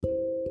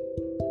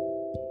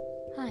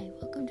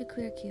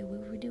Queer Cube,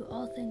 where we do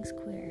all things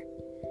queer.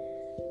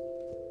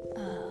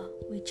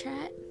 We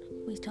chat,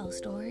 we tell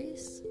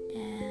stories,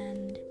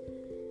 and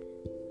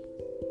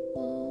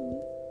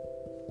we'll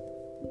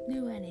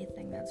do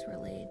anything that's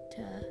related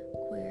to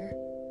queer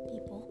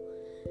people.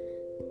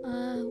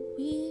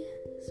 We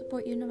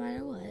support you no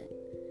matter what,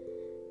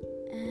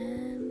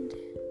 and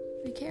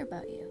we care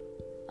about you.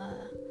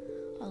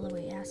 All that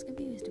we ask of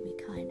you is to be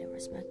kind and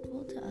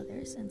respectful to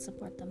others and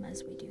support them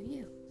as we do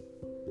you.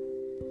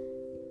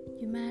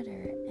 You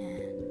matter,